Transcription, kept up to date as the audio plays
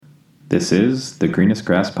This is the Greenest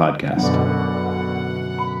Grass Podcast.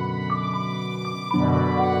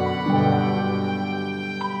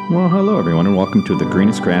 Well, hello everyone, and welcome to the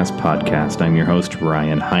Greenest Grass Podcast. I'm your host,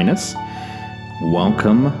 Ryan Highness.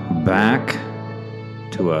 Welcome back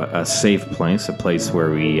to a safe place, a place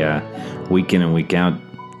where we, week in and week out,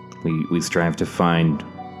 we strive to find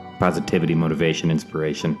positivity, motivation,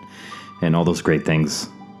 inspiration, and all those great things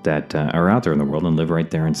that are out there in the world and live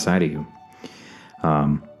right there inside of you.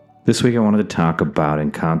 This week I wanted to talk about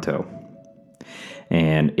Encanto.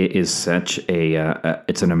 And it is such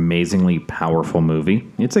it's an amazingly powerful movie.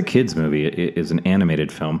 It's a kid's movie. It is an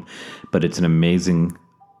animated film, but it's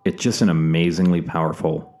just an amazingly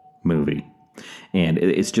powerful movie. And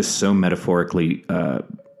it's just so metaphorically,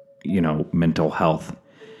 mental health.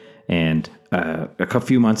 And a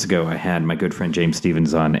few months ago, I had my good friend James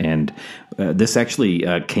Stevens on, and this actually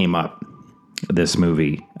came up, this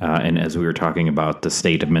movie, and as we were talking about the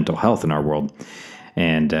state of mental health in our world.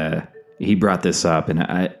 And he brought this up, and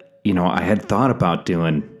I had thought about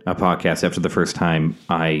doing a podcast after the first time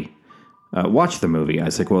I watched the movie. I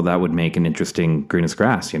was like, well, that would make an interesting Greenest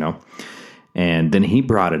Grass, And then he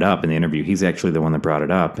brought it up in the interview. He's actually the one that brought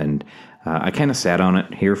it up, and I kind of sat on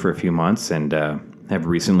it here for a few months, and have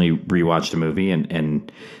recently rewatched the movie,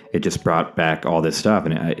 and it just brought back all this stuff,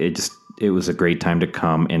 and it was a great time to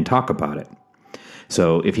come and talk about it.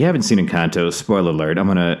 So if you haven't seen Encanto, spoiler alert, I'm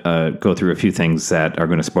going to go through a few things that are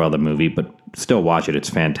going to spoil the movie, but still watch it. It's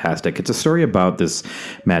fantastic. It's a story about this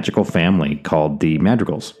magical family called the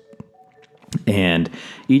Madrigals. And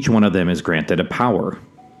each one of them is granted a power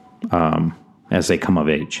as they come of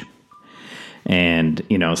age. And,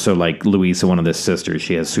 so like Luisa, one of the sisters,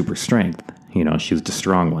 she has super strength. She's the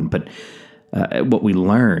strong one. But what we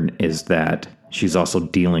learn is that she's also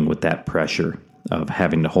dealing with that pressure of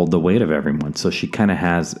having to hold the weight of everyone. So she kind of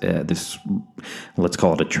has this, let's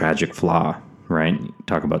call it a tragic flaw, right?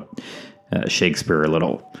 Talk about Shakespeare a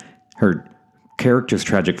little. Her character's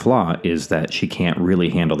tragic flaw is that she can't really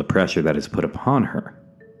handle the pressure that is put upon her.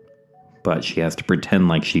 But she has to pretend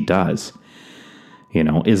like she does.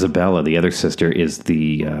 Isabella, the other sister, is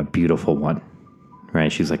the beautiful one,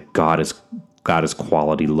 right? She's like goddess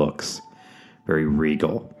quality looks, very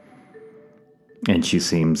regal. And she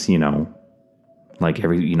seems, like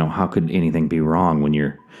how could anything be wrong when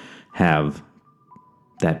you have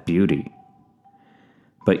that beauty?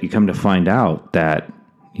 But you come to find out that,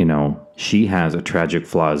 she has a tragic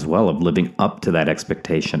flaw as well of living up to that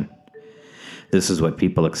expectation. This is what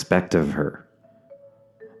people expect of her.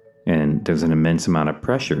 And there's an immense amount of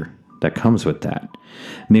pressure that comes with that.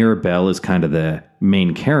 Mirabelle is kind of the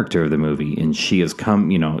main character of the movie, and she has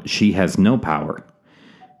she has no power,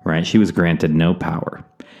 right? She was granted no power.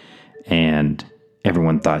 And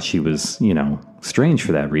everyone thought she was, strange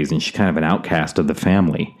for that reason. She's kind of an outcast of the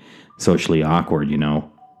family, socially awkward,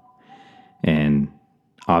 And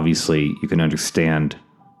obviously you can understand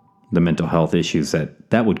the mental health issues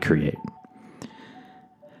that would create.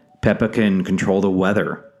 Peppa can control the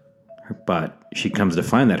weather, but she comes to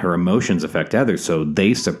find that her emotions affect others, so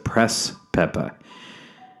they suppress Peppa.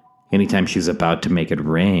 Anytime she's about to make it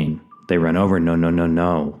rain, they run over,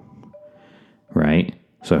 no, right?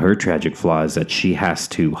 So her tragic flaw is that she has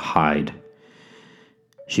to hide.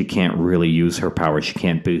 She can't really use her power. She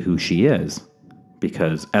can't be who she is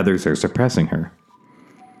because others are suppressing her,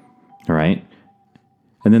 right?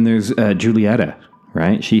 And then there's Julieta,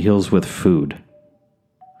 right? She heals with food.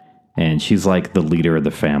 And she's like the leader of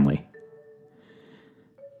the family.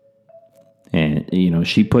 And,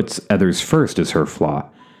 she puts others first as her flaw,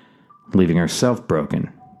 leaving herself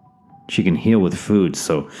broken. She can heal with food,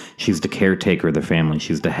 so she's the caretaker of the family.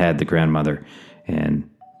 She's the head, the grandmother. And,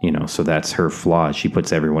 so that's her flaw. She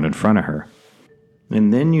puts everyone in front of her.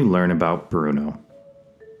 And then you learn about Bruno.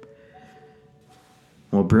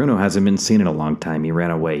 Well, Bruno hasn't been seen in a long time. He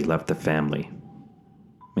ran away, he left the family.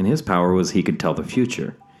 And his power was he could tell the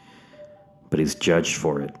future. But he's judged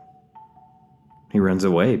for it. He runs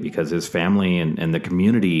away because his family and the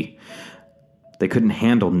community, they couldn't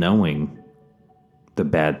handle knowing the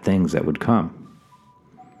bad things that would come.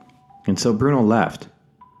 And so Bruno left.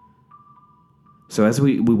 So as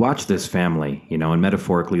we watch this family, and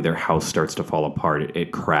metaphorically their house starts to fall apart,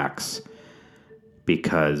 it cracks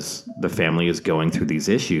because the family is going through these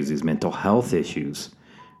issues, these mental health issues,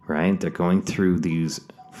 right? They're going through these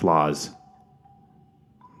flaws.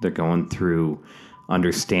 They're going through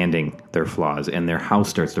understanding their flaws, and their house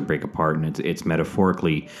starts to break apart, and it's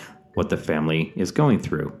metaphorically what the family is going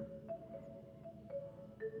through.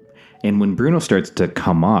 And when Bruno starts to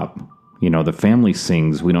come up, the family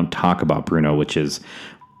sings We Don't Talk About Bruno, which is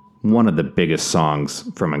one of the biggest songs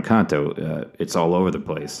from Encanto. It's all over the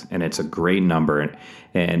place, and it's a great number.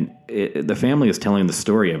 And the family is telling the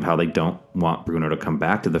story of how they don't want Bruno to come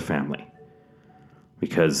back to the family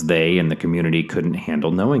because they and the community couldn't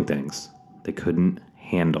handle knowing things. They couldn't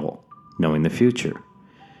handle knowing the future.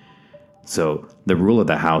 So the rule of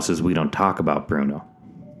the house is we don't talk about Bruno.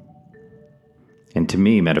 And to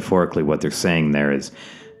me, metaphorically, what they're saying there is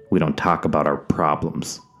we don't talk about our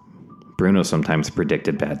problems. Bruno sometimes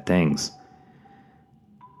predicted bad things.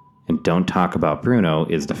 And don't talk about Bruno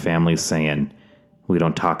is the family saying we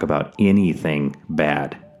don't talk about anything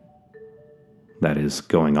bad that is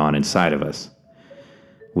going on inside of us.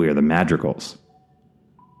 We are the madrigals.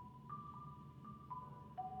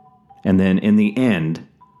 And then in the end,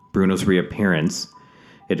 Bruno's reappearance,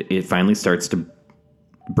 it finally starts to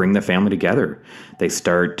bring the family together. They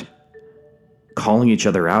start calling each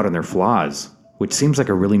other out on their flaws, which seems like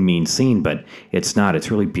a really mean scene, but it's not. It's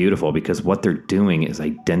really beautiful because what they're doing is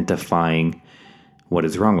identifying what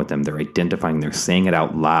is wrong with them. They're saying it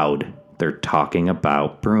out loud. They're talking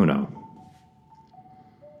about Bruno.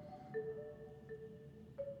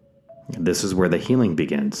 This is where the healing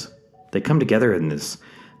begins. They come together in this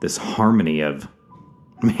harmony of,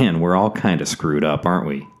 man, we're all kind of screwed up, aren't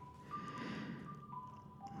we?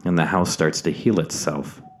 And the house starts to heal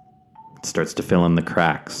itself. It starts to fill in the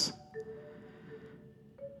cracks.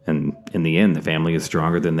 And in the end, the family is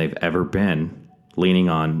stronger than they've ever been, leaning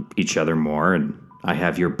on each other more. And I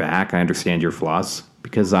have your back. I understand your flaws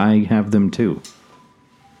because I have them too.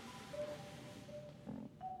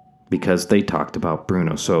 Because they talked about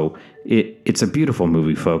Bruno. So it's a beautiful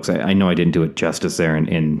movie, folks. I know I didn't do it justice there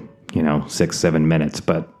in 6-7 minutes,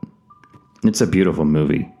 but it's a beautiful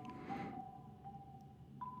movie.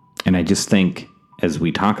 And I just think as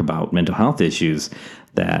we talk about mental health issues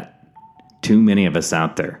that too many of us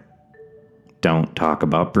out there don't talk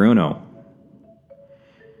about Bruno.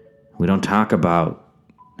 We don't talk about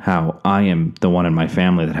how I am the one in my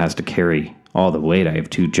family that has to carry all the weight. I have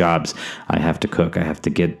 2 jobs. I have to cook. I have to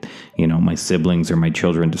get, my siblings or my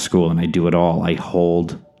children to school, and I do it all. I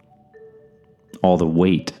hold all the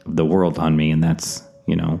weight of the world on me, and that's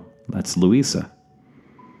Louisa.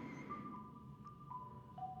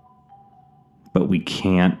 But we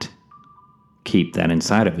can't keep that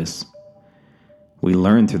inside of us. We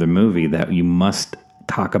learn through the movie that you must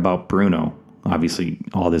talk about Bruno. Obviously,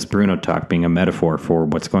 all this Bruno talk being a metaphor for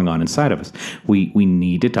what's going on inside of us. We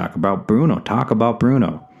need to talk about Bruno. Talk about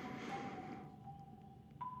Bruno.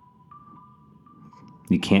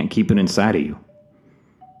 You can't keep it inside of you.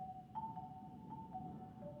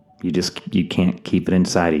 You can't keep it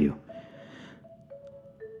inside of you.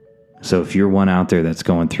 So if you're one out there that's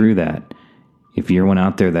going through that, if you're one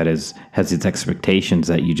out there that has its expectations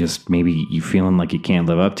that you just, maybe you feeling like you can't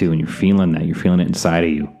live up to, and you're feeling it inside of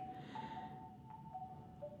you,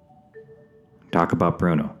 talk about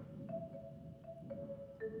Bruno.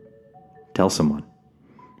 Tell someone.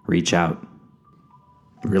 Reach out.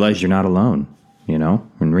 Realize you're not alone,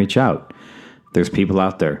 and reach out. There's people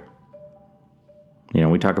out there.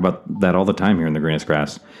 We talk about that all the time here in the Greenest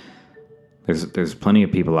Grass. There's plenty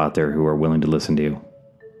of people out there who are willing to listen to you.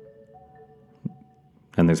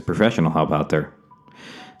 And there's professional help out there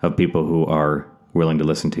of people who are willing to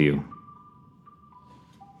listen to you.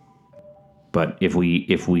 But if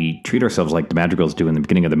we treat ourselves like the Madrigals do in the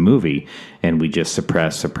beginning of the movie, and we just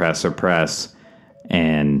suppress,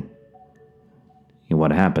 and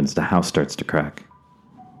what happens? The house starts to crack.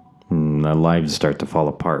 And the lives start to fall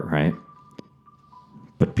apart, right?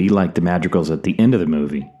 But be like the Madrigals at the end of the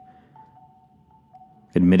movie,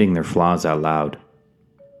 admitting their flaws out loud.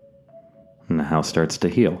 And the house starts to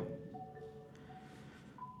heal.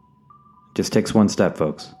 Just takes one step,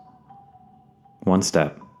 folks. One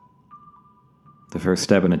step. The first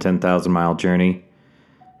step in a 10,000-mile journey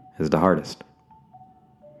is the hardest.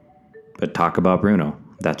 But talk about Bruno.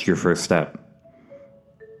 That's your first step.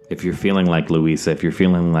 If you're feeling like Louisa, if you're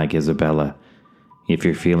feeling like Isabella, if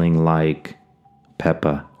you're feeling like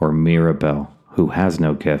Peppa or Mirabelle, who has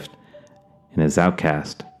no gift and is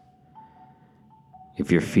outcast,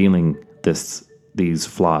 if you're feeling these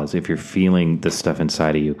flaws, if you're feeling this stuff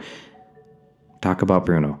inside of you, talk about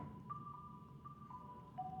Bruno.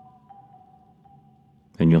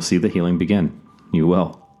 And you'll see the healing begin. You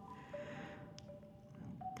will.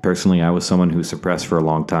 Personally, I was someone who suppressed for a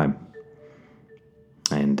long time.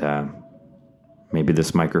 And maybe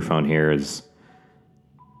this microphone here has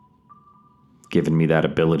given me that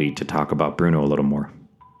ability to talk about Bruno a little more.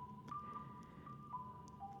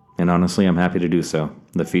 And honestly, I'm happy to do so.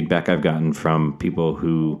 The feedback I've gotten from people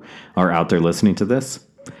who are out there listening to this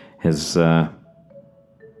has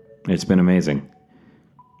it's been amazing.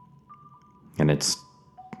 And it's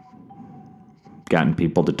gotten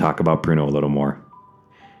people to talk about Bruno a little more.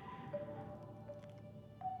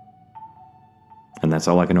 And that's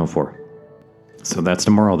all I can hope for. So that's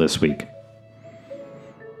the moral this week.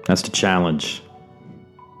 That's the challenge.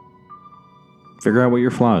 Figure out what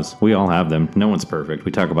your flaws. We all have them. No one's perfect.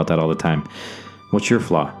 We talk about that all the time. What's your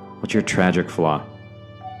flaw? What's your tragic flaw?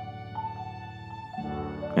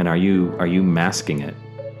 And are you masking it?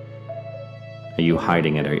 Are you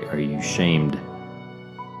hiding it? Are you shamed?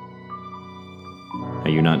 Are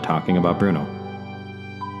you not talking about Bruno?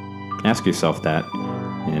 Ask yourself that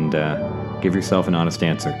and give yourself an honest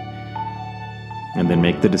answer. And then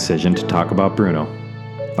make the decision to talk about Bruno.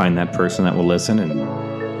 Find that person that will listen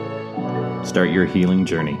and start your healing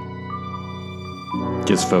journey.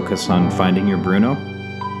 Just focus on finding your Bruno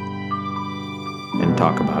and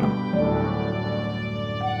talk about him.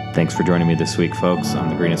 Thanks for joining me this week, folks, on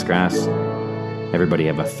The Greenest Grass. Everybody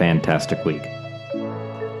have a fantastic week.